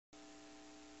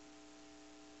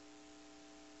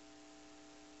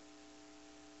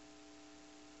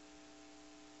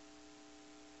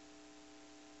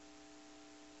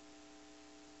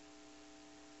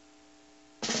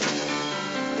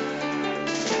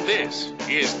This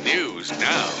is News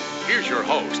Now. Here's your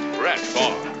host, Brett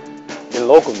Farr. In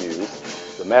local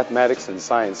news, the Mathematics and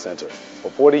Science Center,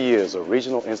 for 40 years a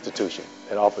regional institution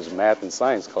that offers math and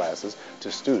science classes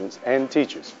to students and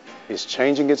teachers, is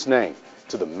changing its name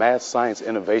to the Math Science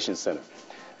Innovation Center.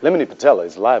 Lemony Patella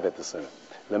is live at the center.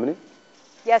 Lemony?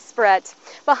 Yes, Brett.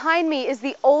 Behind me is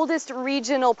the oldest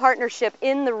regional partnership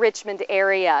in the Richmond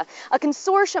area. A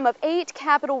consortium of 8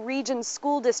 Capital Region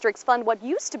school districts fund what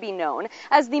used to be known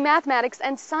as the Mathematics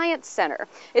and Science Center.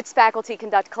 Its faculty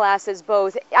conduct classes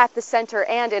both at the center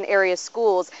and in area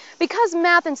schools. Because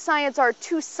math and science are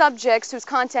 2 subjects whose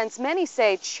contents many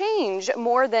say change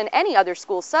more than any other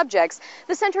school subjects,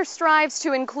 the center strives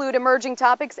to include emerging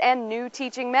topics and new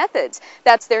teaching methods.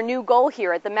 That's their new goal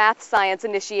here at the Math Science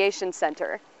Initiation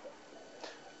Center.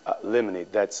 Lemony,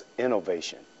 that's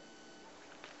innovation.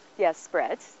 Yes,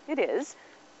 Brett, it is.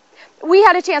 We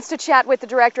had a chance to chat with the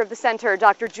director of the center,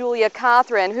 Dr. Julia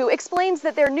Cothran, who explains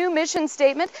that their new mission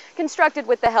statement, constructed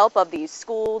with the help of the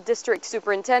school district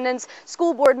superintendents,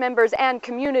 school board members, and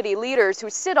community leaders who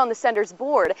sit on the center's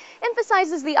board,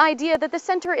 emphasizes the idea that the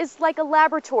center is like a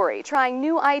laboratory, trying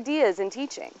new ideas in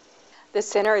teaching. The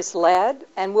center is led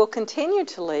and will continue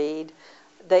to lead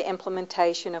the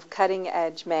implementation of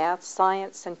cutting-edge math,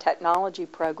 science, and technology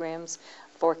programs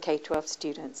for K-12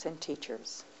 students and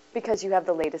teachers. Because you have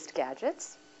the latest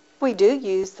gadgets? We do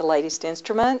use the latest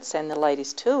instruments and the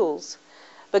latest tools,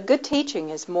 but good teaching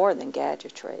is more than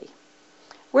gadgetry.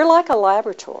 We're like a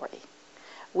laboratory.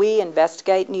 We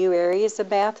investigate new areas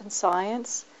of math and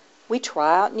science, we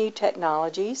try out new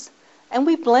technologies, and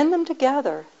we blend them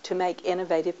together to make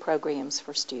innovative programs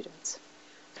for students.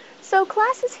 So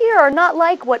classes here are not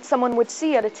like what someone would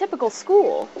see at a typical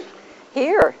school.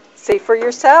 Here, see for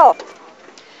yourself.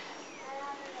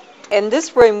 In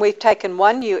this room, we've taken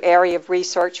one new area of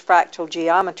research, fractal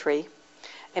geometry,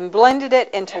 and blended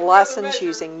it into lessons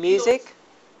using music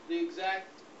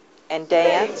and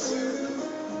dance,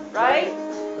 Right?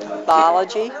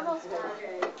 biology,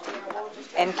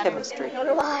 and chemistry.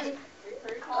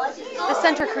 The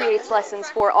center creates lessons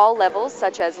for all levels,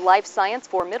 such as life science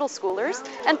for middle schoolers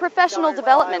and professional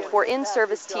development for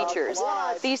in-service teachers.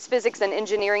 These physics and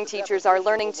engineering teachers are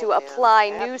learning to apply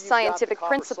new scientific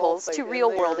principles to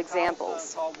real-world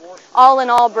examples. All in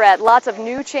all, Brett, lots of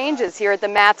new changes here at the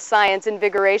Math Science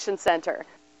Invigoration Center.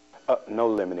 No,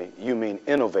 Lemony, you mean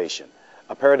innovation.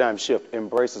 A paradigm shift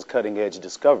embraces cutting-edge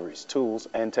discoveries, tools,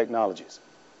 and technologies.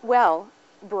 Well,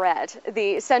 Brett,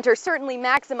 the center certainly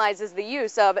maximizes the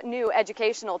use of new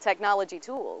educational technology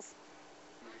tools.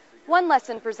 One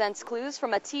lesson presents clues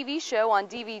from a TV show on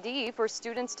DVD for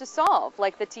students to solve,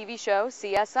 like the TV show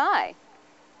CSI.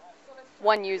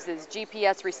 One uses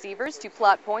GPS receivers to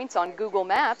plot points on Google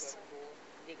Maps.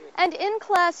 And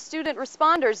in-class student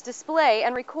responders display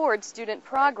and record student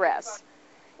progress.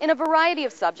 In a variety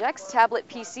of subjects, tablet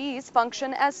PCs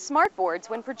function as smartboards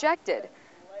when projected.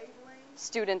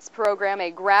 Students program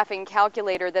a graphing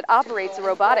calculator that operates a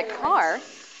robotic car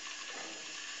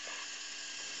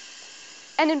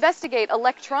and investigate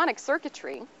electronic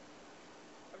circuitry,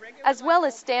 as well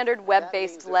as standard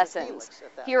web-based lessons.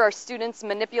 Here are students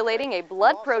manipulating a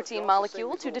blood protein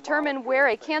molecule to determine where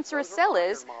a cancerous cell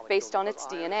is based on its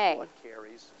DNA.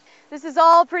 This is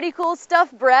all pretty cool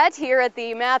stuff, Brett, here at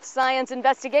the Math Science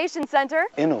Investigation Center.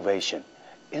 Innovation,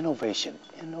 innovation,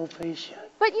 innovation.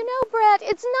 But you know, Brett,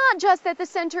 it's not just that the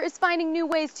center is finding new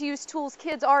ways to use tools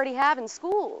kids already have in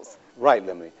schools. Right,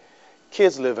 Lemony.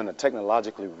 Kids live in a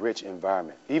technologically rich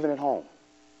environment, even at home.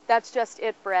 That's just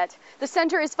it, Brett. The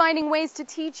center is finding ways to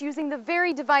teach using the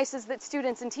very devices that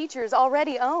students and teachers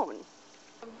already own.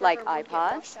 Like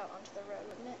iPods,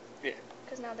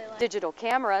 digital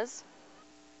cameras,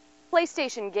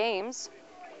 PlayStation games,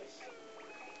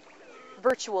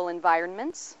 virtual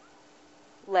environments,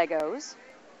 Legos,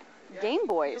 Game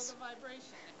Boys.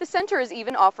 The center is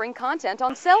even offering content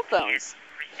on cell phones.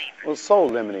 Well, so,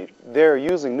 Lemony, they're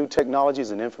using new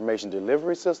technologies and information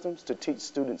delivery systems to teach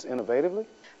students innovatively?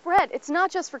 Brett, it's not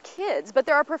just for kids, but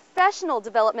there are professional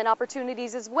development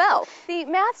opportunities as well. The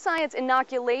Math Science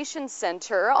Inoculation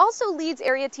Center also leads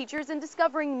area teachers in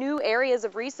discovering new areas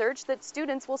of research that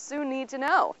students will soon need to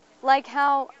know, like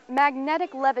how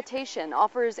magnetic levitation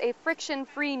offers a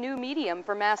friction-free new medium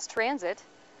for mass transit,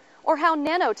 or how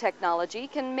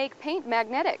nanotechnology can make paint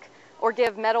magnetic or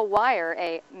give metal wire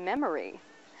a memory,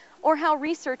 or how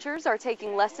researchers are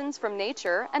taking lessons from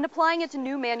nature and applying it to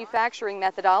new manufacturing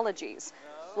methodologies,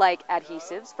 like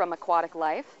adhesives from aquatic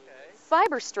life,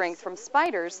 fiber strength from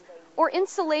spiders, or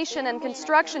insulation and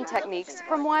construction techniques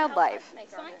from wildlife.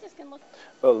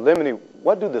 Lemony,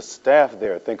 what do the staff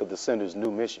there think of the center's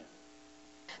new mission?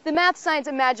 The Math Science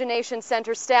Imagination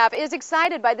Center staff is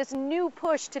excited by this new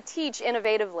push to teach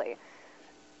innovatively.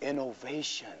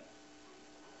 Innovation.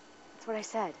 That's what I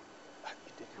said.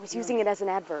 I was using it as an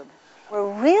adverb. We're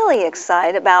really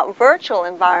excited about virtual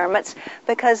environments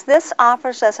because this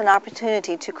offers us an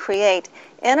opportunity to create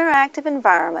interactive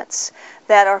environments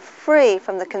that are free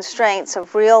from the constraints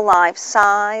of real-life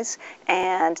size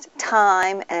and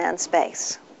time and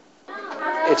space.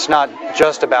 It's not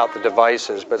just about the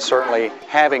devices, but certainly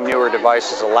having newer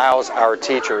devices allows our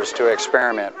teachers to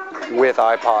experiment with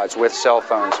iPods, with cell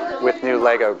phones, with new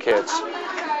Lego kits.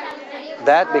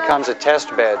 That becomes a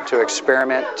test bed to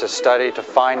experiment, to study, to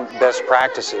find best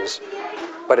practices,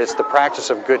 but it's the practice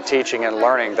of good teaching and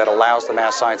learning that allows the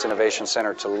Math Science Innovation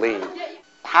Center to lead.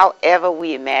 However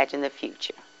we imagine the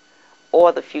future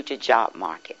or the future job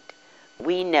market,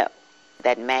 we know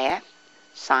that math,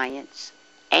 science,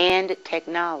 and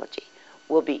technology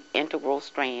will be integral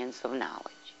strands of knowledge.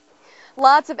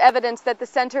 Lots of evidence that the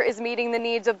center is meeting the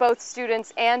needs of both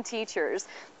students and teachers.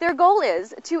 Their goal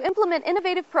is to implement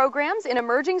innovative programs in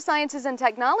emerging sciences and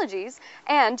technologies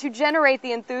and to generate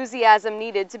the enthusiasm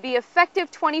needed to be effective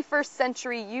 21st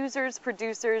century users,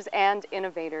 producers, and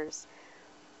innovators.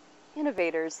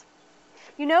 Innovators.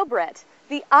 You know, Brett,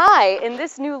 the I in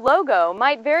this new logo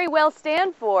might very well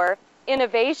stand for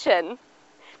innovation.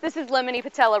 This is Lemony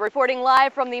Patella reporting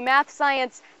live from the Math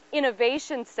Science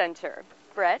Innovation Center.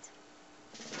 Brett?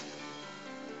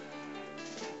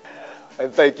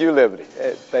 And thank you, Liberty.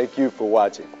 And thank you for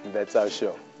watching. That's our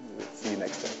show. See you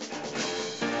next time.